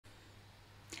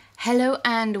Hello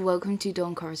and welcome to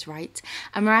Dawn Chorus Writes,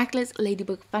 a Miraculous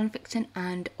Ladybug fanfiction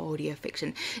and audio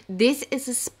fiction. This is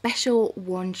a special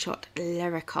one-shot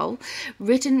lyrical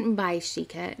written by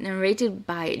Jheqia, narrated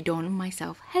by Dawn and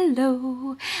myself.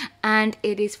 Hello! And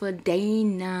it is for day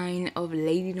 9 of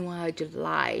Lady Noir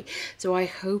July, so I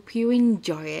hope you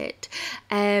enjoy it.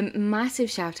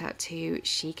 Massive shout out to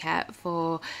Jheqia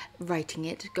for writing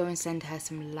it. Go and send her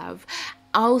some love.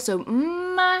 Also,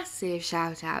 massive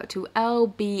shout out to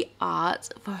LB Art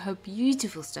for her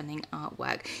beautiful, stunning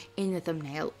artwork in the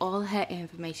thumbnail. All her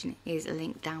information is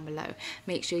linked down below.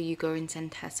 Make sure you go and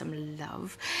send her some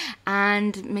love.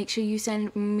 And make sure you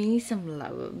send me some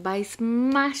love by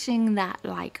smashing that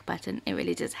like button. It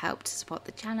really does help to support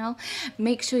the channel.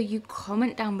 Make sure you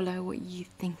comment down below what you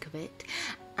think of it.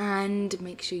 And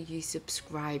make sure you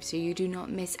subscribe so you do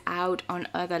not miss out on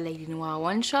other Lady Noir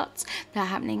one-shots that are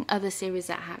happening, other series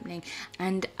that are happening,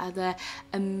 and other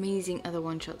amazing other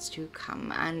one-shots to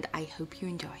come. And I hope you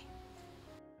enjoy.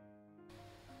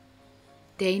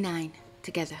 Day 9.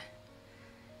 Together.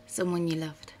 Someone you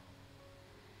loved.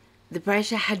 The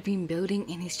pressure had been building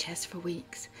in his chest for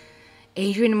weeks.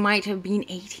 Adrien might have been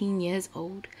 18 years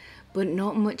old, but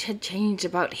not much had changed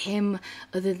about him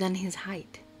other than his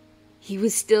height. He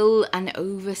was still an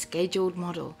over-scheduled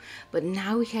model, but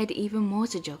now he had even more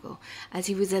to juggle, as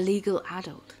he was a legal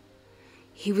adult.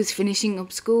 He was finishing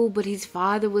up school, but his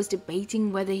father was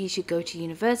debating whether he should go to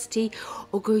university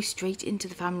or go straight into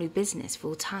the family business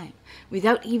full-time,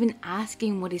 without even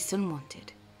asking what his son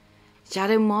wanted.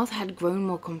 Shadow Moth had grown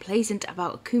more complacent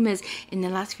about Akumas in the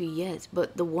last few years,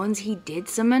 but the ones he did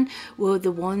summon were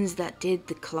the ones that did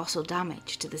the colossal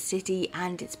damage to the city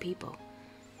and its people.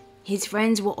 His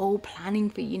friends were all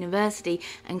planning for university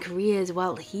and careers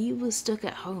while he was stuck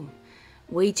at home,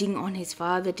 waiting on his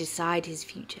father to decide his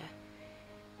future.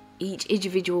 Each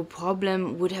individual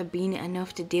problem would have been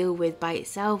enough to deal with by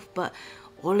itself, but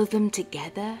all of them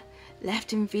together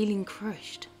left him feeling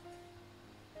crushed.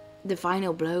 The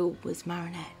final blow was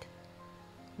Marinette.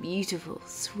 Beautiful,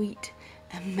 sweet,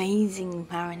 amazing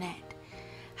Marinette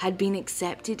had been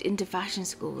accepted into fashion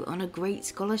school on a great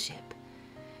scholarship.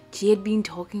 She had been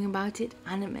talking about it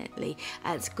animatedly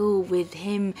at school with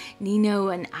him, Nino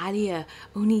and Alia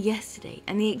only yesterday,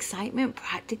 and the excitement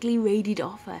practically radiated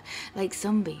off her like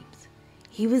sunbeams.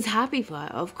 He was happy for her,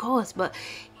 of course, but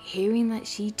hearing that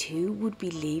she too would be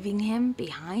leaving him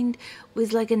behind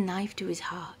was like a knife to his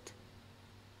heart.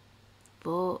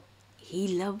 For he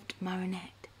loved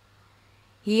Marinette.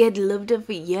 He had loved her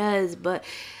for years, but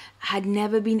had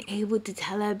never been able to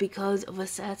tell her because of a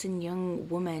certain young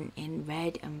woman in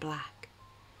red and black.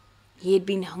 He had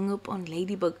been hung up on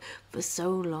Ladybug for so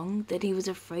long that he was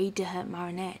afraid to hurt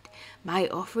Marinette by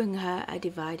offering her a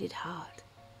divided heart.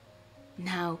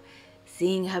 Now,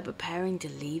 seeing her preparing to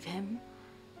leave him,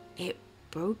 it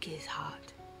broke his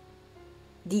heart.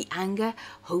 The anger,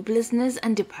 hopelessness,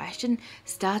 and depression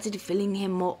started filling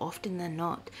him more often than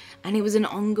not, and it was an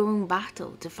ongoing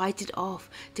battle to fight it off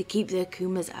to keep the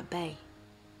Akumas at bay.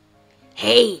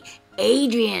 "Hey,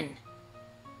 Adrien!"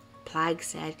 Plagg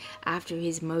said after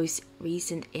his most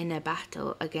recent inner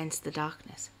battle against the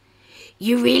darkness.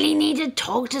 "You really need to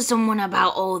talk to someone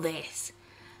about all this.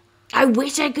 I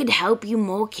wish I could help you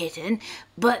more, kitten,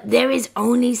 but there is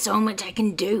only so much I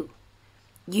can do.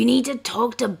 You need to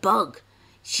talk to Bug.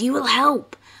 She will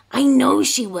help. I know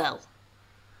she will."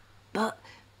 "But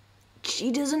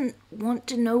she doesn't want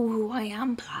to know who I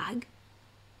am, Plagg,"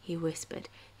 he whispered,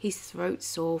 his throat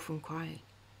sore from crying.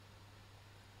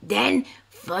 "Then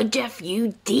fudge a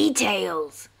few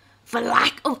details. For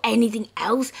lack of anything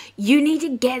else, you need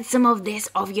to get some of this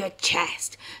off your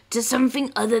chest to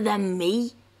something other than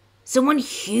me. Someone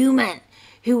human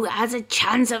who has a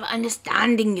chance of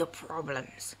understanding your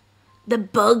problems. The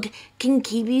bug can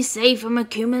keep you safe from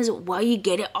Akumas while you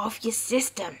get it off your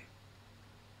system."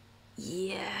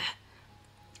 "Yeah,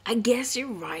 I guess you're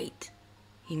right,"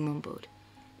 he mumbled.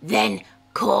 "Then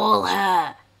call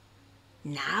her."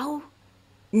 "Now?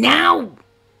 Now!"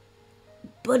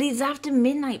 "But it's after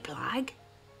midnight, Plagg."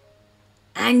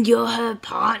 "And you're her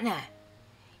partner.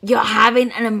 You're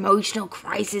having an emotional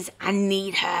crisis and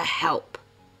need her help."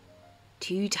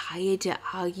 Too tired to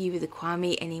argue with the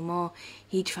Kwame anymore,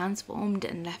 he transformed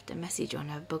and left a message on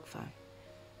her bug phone.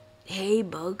 "Hey,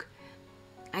 Bug.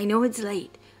 I know it's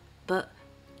late, but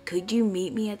could you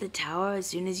meet me at the tower as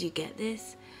soon as you get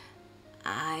this?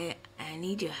 I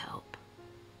need your help."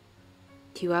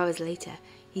 2 hours later,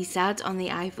 he sat on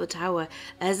the Eiffel Tower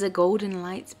as the golden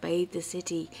lights bathed the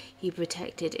city he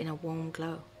protected in a warm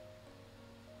glow.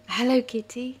 "Hello,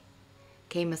 Kitty,"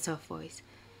 came a soft voice.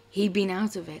 He'd been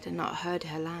out of it and not heard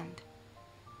her land.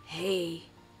 "Hey."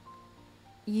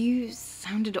 You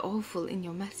sounded awful in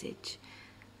your message.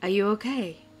 Are you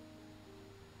okay?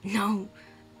 No,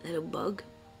 little bug,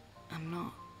 I'm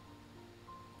not.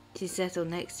 She settled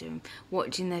next to him,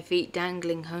 watching their feet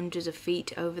dangling hundreds of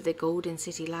feet over the golden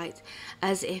city lights,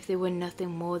 as if they were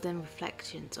nothing more than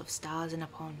reflections of stars in a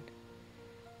pond.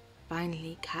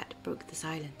 Finally, Kat broke the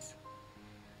silence.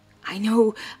 I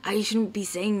know I shouldn't be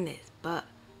saying this, but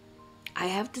I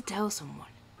have to tell someone.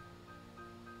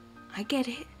 I get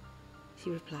it, she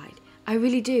replied. I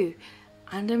really do,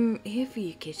 and I'm here for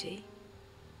you, Kitty.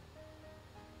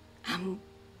 I'm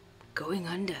going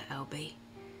under, LB.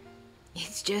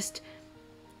 It's just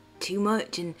too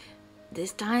much, and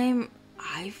this time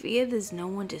I fear there's no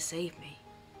one to save me.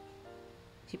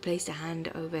 She placed a hand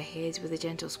over his with a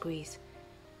gentle squeeze.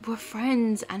 We're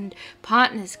friends and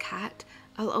partners, Kat.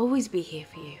 I'll always be here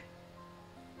for you.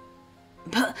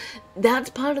 But that's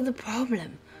part of the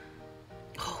problem.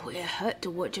 Oh, it hurt to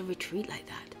watch her retreat like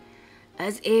that,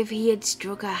 as if he had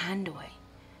struck her hand away.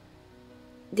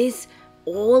 This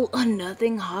all or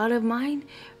nothing heart of mine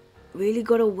really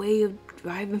got a way of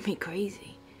driving me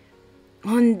crazy.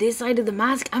 On this side of the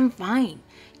mask, I'm fine.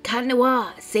 Cat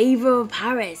Noir, savior of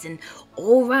Paris, and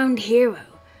all-round hero.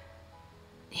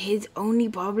 His only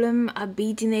problem are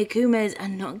beating the Akumas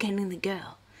and not getting the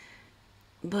girl.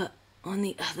 But on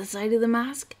the other side of the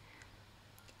mask,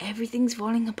 everything's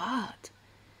falling apart.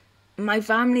 My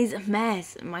family's a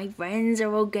mess. My friends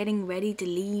are all getting ready to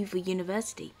leave for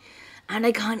university. And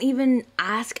I can't even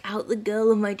ask out the girl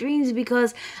of my dreams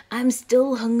because I'm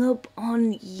still hung up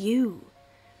on you.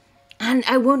 And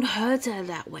I won't hurt her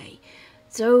that way.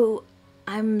 So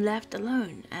I'm left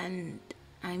alone, and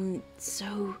I'm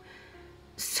so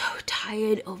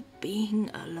tired of being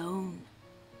alone.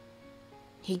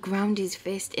 He ground his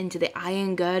fist into the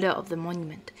iron girder of the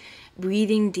monument,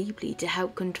 breathing deeply to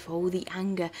help control the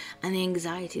anger and the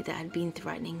anxiety that had been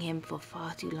threatening him for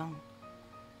far too long.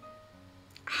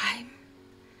 I'm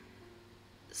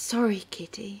sorry,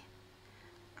 Kitty.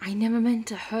 I never meant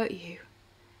to hurt you.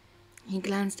 He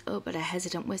glanced up at her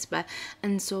hesitant whisper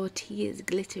and saw tears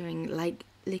glittering like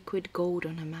liquid gold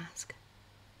on her mask.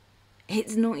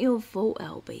 It's not your fault,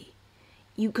 LB.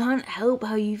 You can't help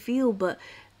how you feel, but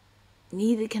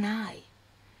neither can I.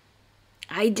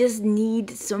 I just need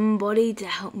somebody to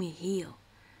help me heal.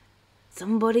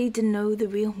 Somebody to know the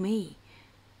real me,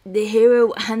 the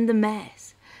hero and the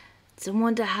mess.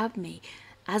 Someone to have me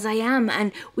as I am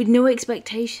and with no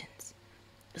expectations.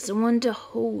 Someone to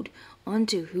hold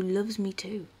onto who loves me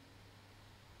too.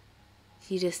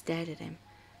 She just stared at him,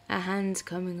 her hands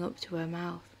coming up to her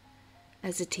mouth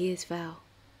as the tears fell.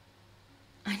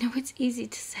 I know it's easy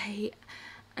to say,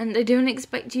 and I don't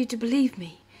expect you to believe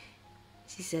me,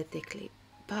 she said thickly,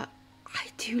 but I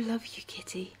do love you,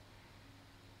 Kitty.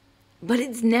 But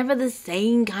it's never the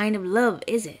same kind of love,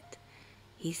 is it?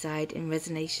 He sighed in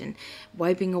resignation,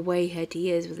 wiping away her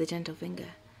tears with a gentle finger.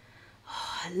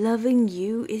 Oh, loving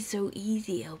you is so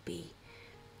easy, LB.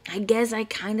 I guess I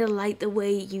kinda like the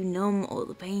way you numb all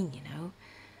the pain, you know.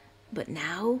 But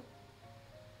now,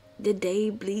 the day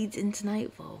bleeds into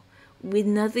nightfall, with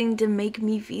nothing to make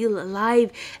me feel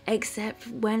alive except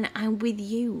when I'm with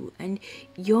you, and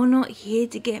you're not here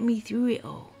to get me through it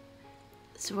all.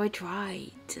 So I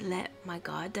try to let my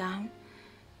guard down,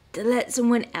 to let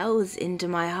someone else into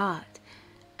my heart,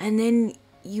 and then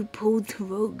you pulled the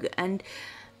rug, and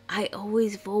I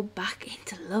always fall back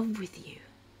into love with you.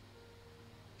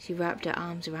 She wrapped her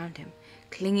arms around him,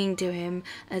 clinging to him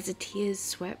as the tears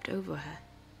swept over her.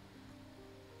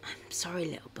 I'm sorry,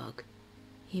 little bug,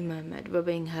 he murmured,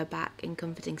 rubbing her back in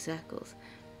comforting circles.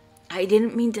 I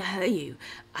didn't mean to hurt you.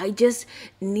 I just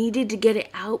needed to get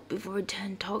it out before it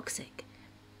turned toxic.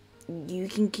 You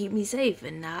can keep me safe,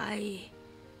 and I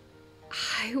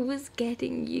was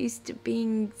getting used to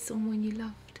being someone you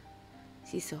loved,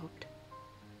 she sobbed.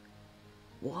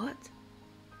 What?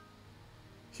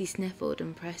 She sniffled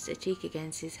and pressed her cheek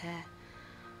against his hair.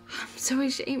 I'm so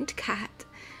ashamed, Kat.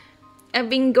 I've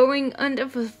been going under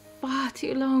for far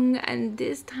too long, and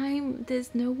this time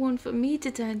there's no one for me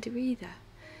to turn to either.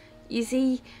 You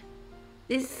see,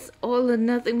 this all or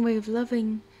nothing way of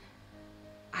loving,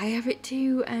 I have it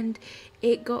too, and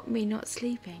it got me not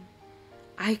sleeping.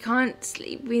 I can't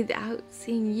sleep without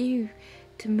seeing you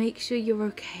to make sure you're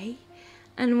okay.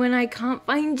 And when I can't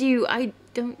find you, I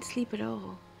don't sleep at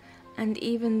all. And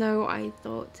even though I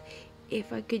thought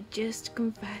if I could just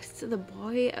confess to the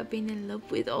boy I've been in love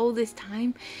with all this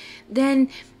time, then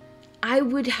I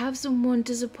would have someone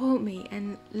to support me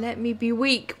and let me be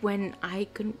weak when I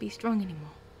couldn't be strong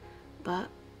anymore. But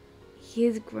he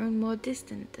has grown more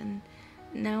distant, and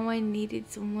now I needed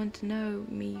someone to know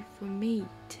me for me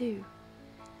too.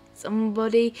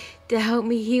 somebody to help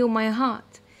me heal my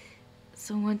heart.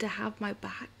 Someone to have my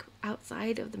back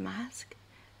outside of the mask.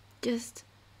 Just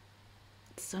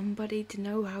somebody to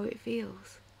know how it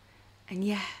feels. And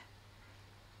yeah,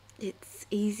 it's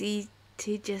easy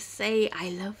to just say I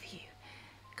love you,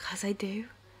 'cause I do.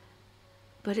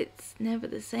 But it's never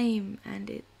the same, and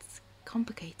it's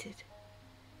complicated.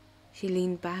 She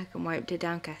leaned back and wiped her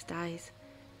downcast eyes.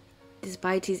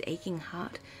 Despite his aching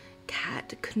heart,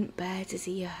 Kat couldn't bear to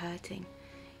see her hurting.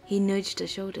 He nudged her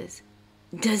shoulders.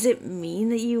 Does it mean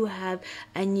that you have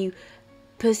a new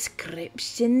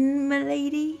prescription,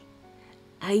 m'lady?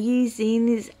 Are you seeing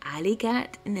this alley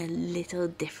cat in a little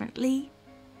differently?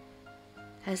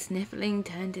 Her sniffling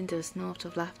turned into a snort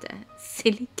of laughter.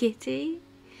 Silly kitty,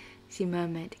 she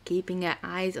murmured, keeping her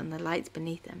eyes on the lights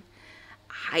beneath them.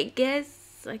 I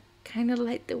guess I kind of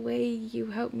like the way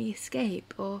you helped me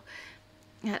escape, or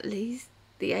at least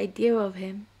the idea of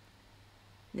him.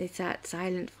 They sat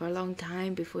silent for a long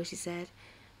time before she said,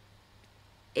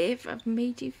 if I've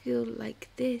made you feel like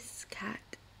this,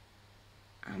 Kat,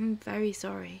 I'm very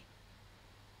sorry.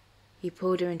 He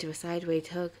pulled her into a sideways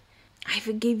hug. I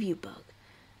forgive you, Bug.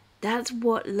 That's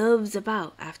what love's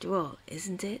about, after all,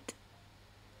 isn't it?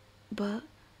 But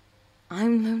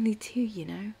I'm lonely too, you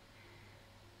know.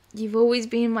 You've always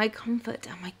been my comfort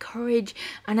and my courage,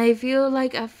 and I feel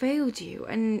like I've failed you.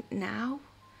 And now?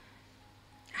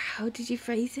 How did you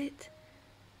phrase it?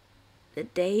 The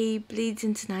day bleeds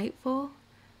into nightfall?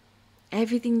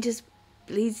 Everything just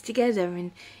bleeds together,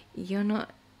 and you're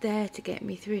not there to get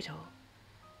me through it all.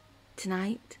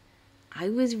 Tonight, I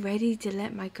was ready to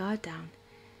let my guard down.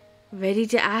 Ready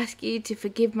to ask you to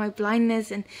forgive my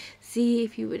blindness and see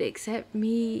if you would accept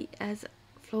me as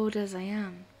flawed as I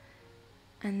am.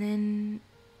 And then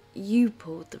you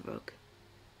pulled the rug.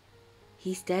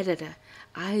 He stared at her,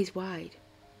 eyes wide.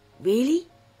 Really?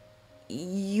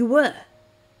 You were?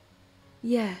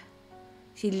 Yeah.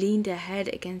 She leaned her head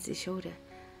against his shoulder.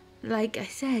 Like I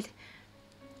said,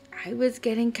 I was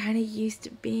getting kind of used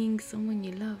to being someone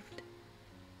you loved.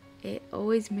 It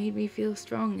always made me feel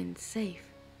strong and safe.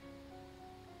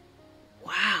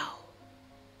 Wow,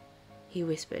 he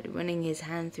whispered, running his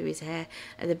hand through his hair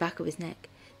at the back of his neck.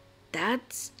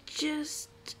 That's just...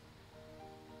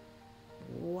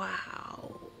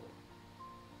 wow.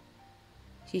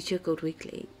 She chuckled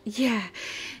weakly. Yeah,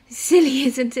 silly,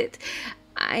 isn't it?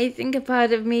 I think a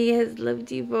part of me has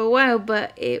loved you for a while,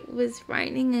 but it was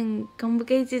frightening and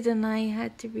complicated, and I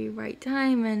had to rewrite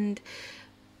time and...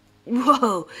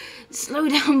 Whoa, slow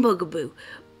down, Bugaboo.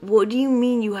 What do you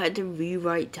mean you had to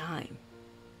rewrite time?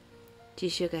 She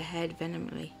shook her head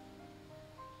vehemently.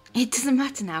 It doesn't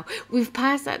matter now. We've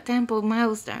passed that temple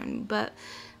milestone, but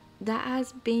that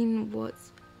has been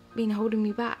what's been holding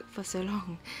me back for so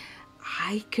long.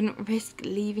 I couldn't risk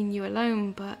leaving you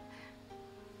alone, but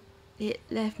it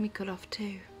left me cut off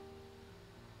too.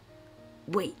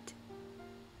 Wait,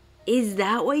 is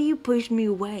that why you pushed me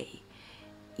away?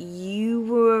 You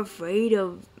were afraid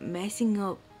of messing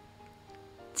up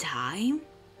time?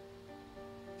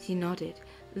 She nodded,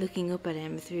 looking up at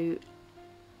him through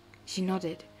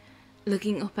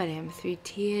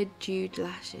tear-dewed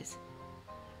lashes.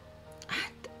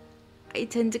 And I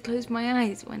tend to close my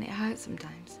eyes when it hurts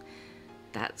sometimes.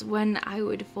 That's when I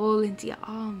would fall into your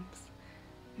arms,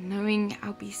 knowing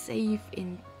I'll be safe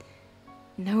in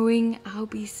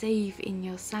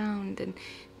your sound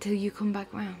until you come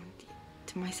back round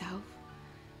to myself,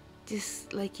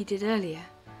 just like you did earlier.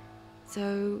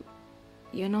 So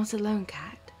you're not alone,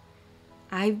 Kat.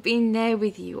 I've been there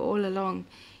with you all along,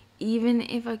 even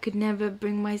if I could never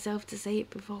bring myself to say it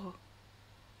before.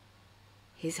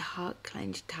 His heart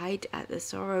clenched tight at the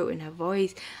sorrow in her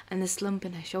voice and the slump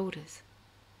in her shoulders.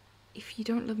 If you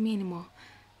don't love me anymore,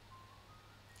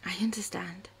 I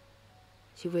understand,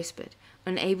 she whispered,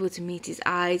 unable to meet his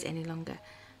eyes any longer.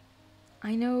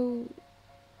 I know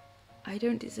I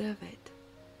don't deserve it.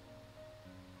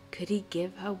 Could he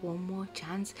give her one more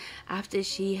chance after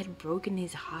she had broken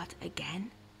his heart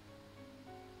again?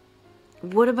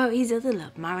 What about his other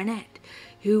love, Marinette,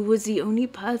 who was the only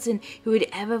person who had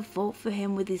ever fought for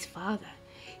him with his father,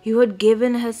 who had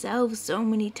given herself so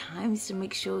many times to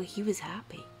make sure he was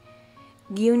happy?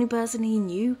 The only person he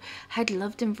knew had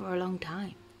loved him for a long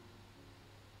time.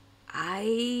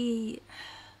 I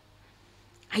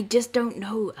just don't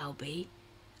know, LB.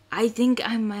 I think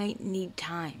I might need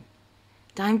time.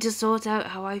 Time to sort out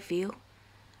how I feel.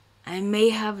 I may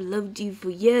have loved you for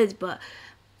years, but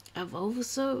I've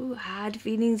also had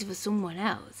feelings for someone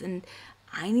else, and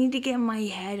I need to get my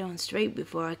head on straight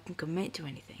before I can commit to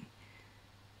anything.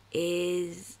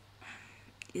 Is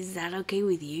that okay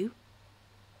with you?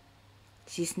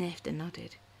 She sniffed and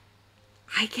nodded.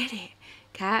 I get it,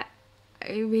 Cat.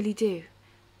 I really do.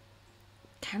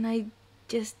 Can I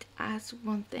just ask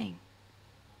one thing?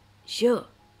 Sure.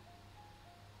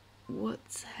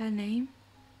 What's her name?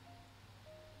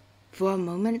 For a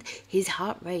moment, his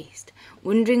heart raced,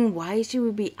 wondering why she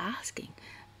would be asking,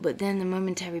 but then the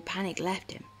momentary panic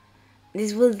left him.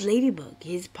 This was Ladybug,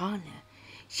 his partner.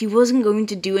 She wasn't going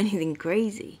to do anything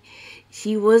crazy.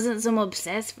 She wasn't some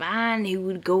obsessed fan who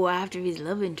would go after his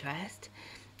love interest.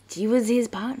 She was his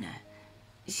partner.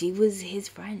 She was his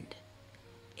friend.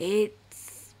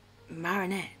 It's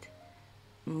Marinette.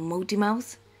 Multi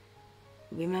Mouse.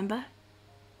 Remember?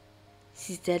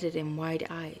 She stared at him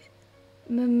wide-eyed.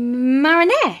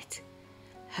 Marinette!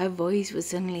 Her voice was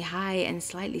suddenly high and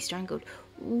slightly strangled.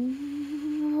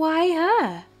 Why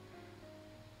her?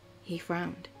 He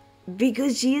frowned.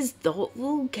 Because she is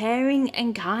thoughtful, caring,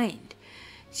 and kind.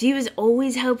 She was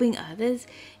always helping others,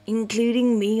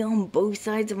 including me on both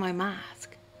sides of my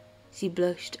mask. She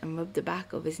blushed and rubbed the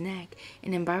back of his neck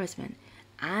in embarrassment.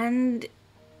 And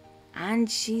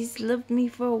she's loved me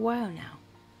for a while now.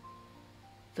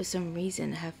 For some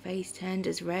reason, her face turned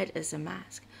as red as a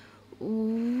mask.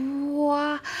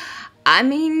 What? I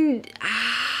mean,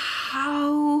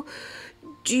 how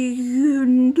do you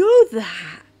know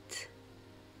that?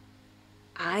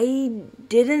 I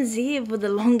didn't see it for the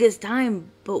longest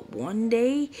time, but one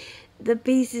day the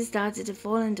pieces started to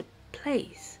fall into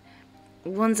place.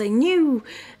 Once I knew,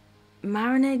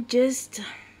 Marinette just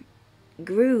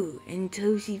grew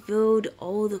until she filled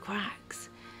all the cracks.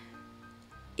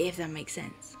 If that makes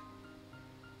sense.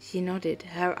 She nodded,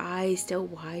 her eyes still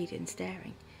wide and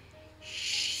staring.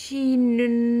 She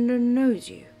knows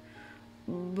you?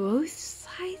 Both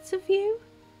sides of you?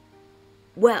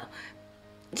 Well,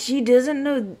 she doesn't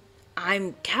know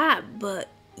I'm Cat, but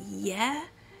yeah.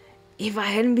 If I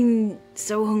hadn't been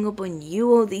so hung up on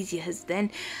you all these years,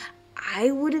 then I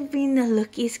would have been the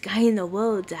luckiest guy in the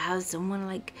world to have someone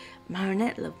like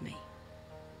Marinette love me.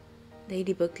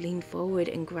 Ladybug leaned forward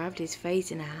and grabbed his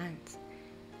face in her hands.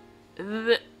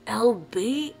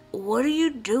 LB, what are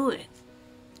you doing?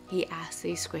 He asked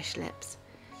through squished lips.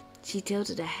 She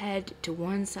tilted her head to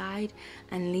one side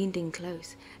and leaned in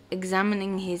close,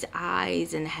 examining his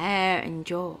eyes and hair and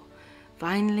jaw.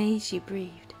 Finally, she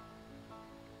breathed.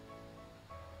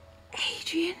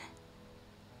 Adrien?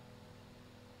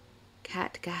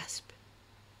 Cat gasped.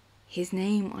 His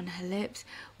name on her lips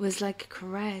was like a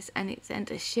caress, and it sent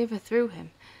a shiver through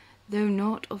him, though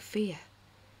not of fear.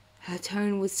 Her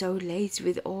tone was so laced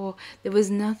with awe, there was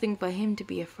nothing for him to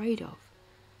be afraid of.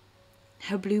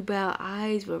 Her bluebell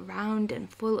eyes were round and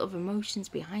full of emotions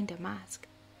behind her mask.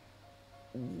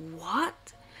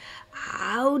 What?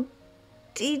 How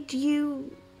did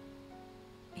you...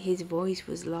 His voice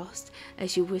was lost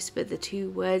as she whispered the two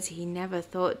words he never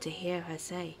thought to hear her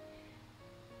say.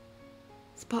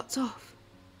 Spots off.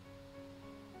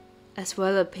 A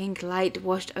swirl of pink light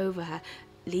washed over her,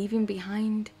 leaving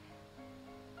behind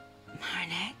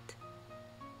Marinette.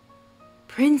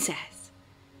 Princess,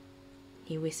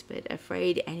 he whispered,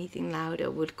 afraid anything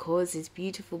louder would cause his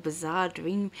beautiful, bizarre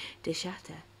dream to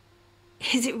shatter.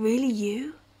 Is it really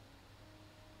you?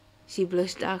 She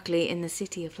blushed darkly in the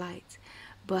city of lights,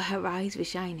 but her eyes were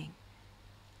shining.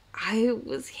 I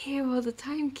was here all the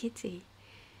time, Kitty.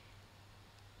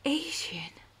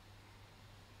 Adrien,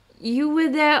 you were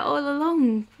there all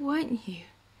along, weren't you?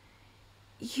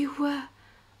 You were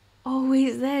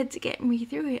always there to get me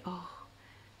through it all.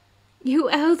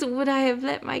 Who else would I have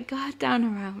let my guard down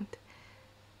around?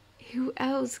 Who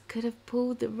else could have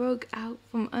pulled the rug out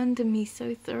from under me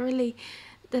so thoroughly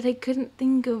that I couldn't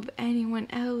think of anyone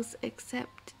else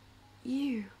except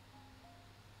you?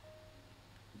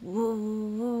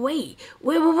 Wait.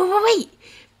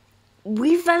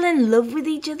 We fell in love with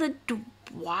each other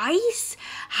twice?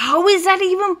 How is that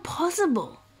even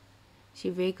possible?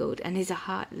 She wriggled, and his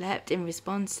heart leapt in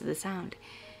response to the sound.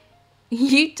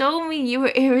 You told me you were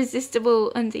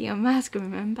irresistible under your mask,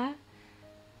 remember?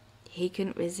 He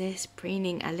couldn't resist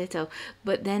preening a little,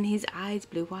 but then his eyes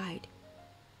blew wide.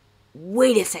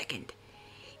 Wait a second.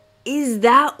 Is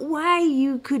that why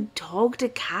you could talk to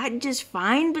Cat just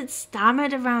fine but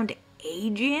stammered around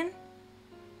Adrien?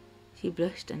 She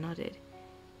blushed and nodded.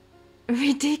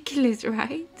 Ridiculous,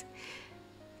 right?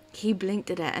 He blinked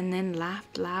at her and then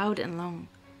laughed loud and long.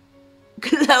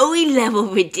 Chloe level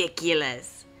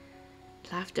ridiculous.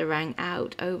 Laughter rang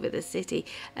out over the city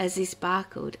as he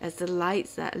sparkled as the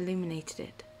lights that illuminated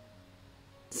it.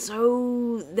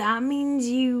 So that means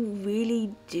you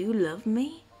really do love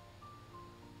me?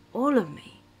 All of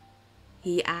me?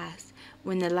 He asked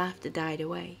when the laughter died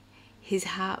away, his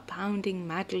heart pounding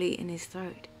madly in his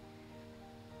throat.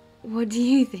 What do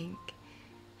you think?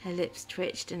 Her lips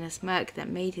twitched in a smirk that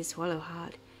made his swallow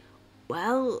hard.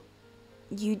 Well,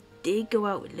 you did go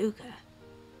out with Luca.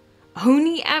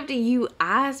 Only after you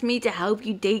asked me to help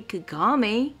you date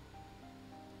Kagami.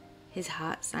 His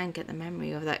heart sank at the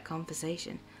memory of that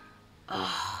conversation.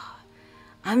 Oh,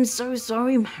 I'm so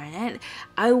sorry, Marinette.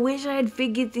 I wish I had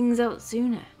figured things out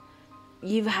sooner.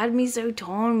 You've had me so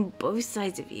torn on both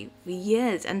sides of you for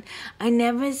years, and I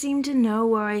never seem to know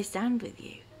where I stand with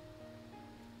you.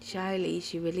 Shyly,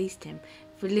 she released him,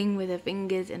 fiddling with her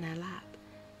fingers in her lap.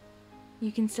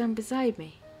 You can stand beside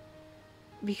me,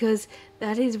 because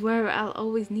that is where I'll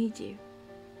always need you.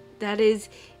 That is,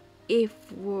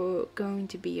 if we're going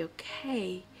to be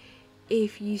okay,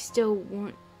 if you still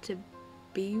want to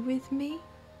be with me.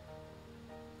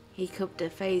 He cupped her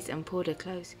face and pulled her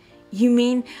close. You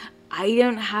mean I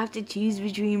don't have to choose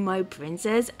between my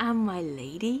princess and my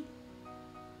lady?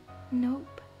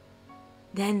 Nope.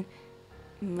 Then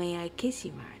may I kiss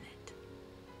you, Marinette?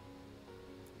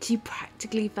 She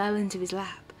practically fell into his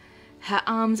lap, her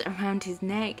arms around his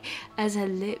neck as her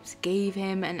lips gave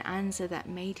him an answer that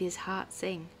made his heart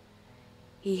sing.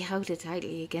 He held her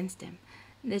tightly against him,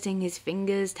 letting his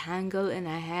fingers tangle in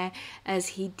her hair as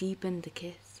he deepened the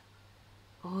kiss.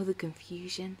 All the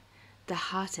confusion, the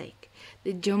heartache,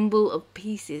 the jumble of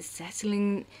pieces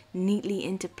settling neatly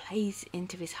into place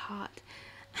into his heart,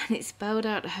 and it spelled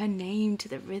out her name to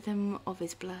the rhythm of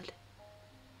his blood.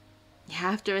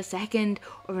 After a second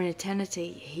or an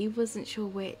eternity, he wasn't sure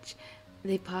which,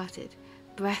 they parted,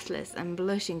 breathless and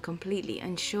blushing, completely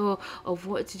unsure of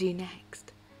what to do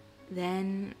next.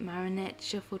 Then Marinette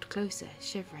shuffled closer,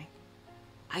 shivering.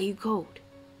 Are you cold?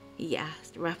 He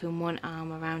asked, wrapping one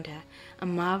arm around her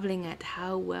and marveling at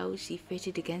how well she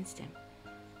fitted against him.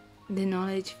 The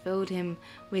knowledge filled him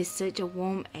with such a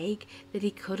warm ache that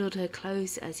he cuddled her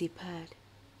close as he purred.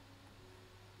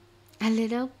 A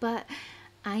little, but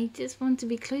I just want to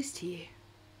be close to you.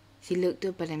 She looked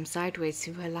up at him sideways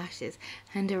through her lashes,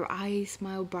 and her eyes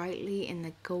smiled brightly in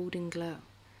the golden glow.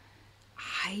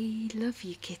 I love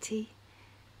you, Kitty.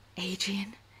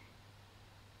 Adrien.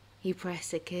 He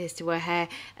pressed a kiss to her hair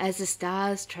as the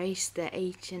stars traced their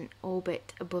ancient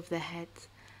orbit above their heads.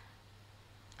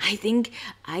 I think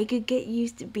I could get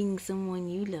used to being someone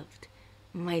you loved.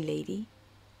 My lady,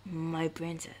 my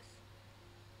princess,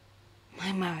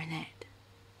 my Marinette.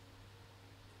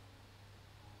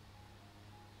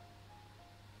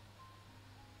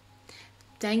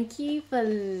 Thank you for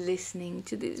listening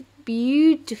to this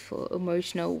beautiful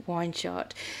emotional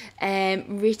one-shot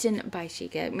written by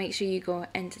Jheqia. Make sure you go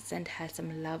and send her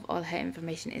some love. All her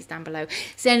information is down below.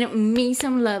 Send me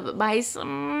some love by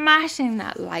smashing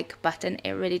that like button.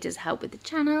 It really does help with the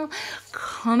channel.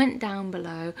 Comment down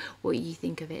below what you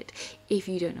think of it. If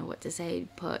you don't know what to say,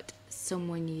 put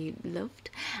someone you loved,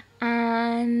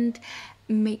 and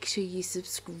make sure you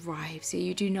subscribe so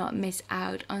you do not miss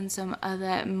out on some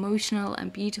other emotional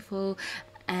and beautiful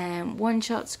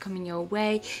one-shots coming your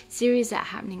way, series that are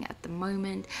happening at the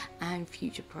moment, and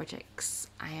future projects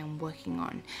I am working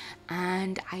on.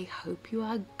 And I hope you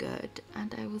are good,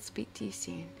 and I will speak to you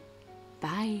soon.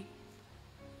 Bye.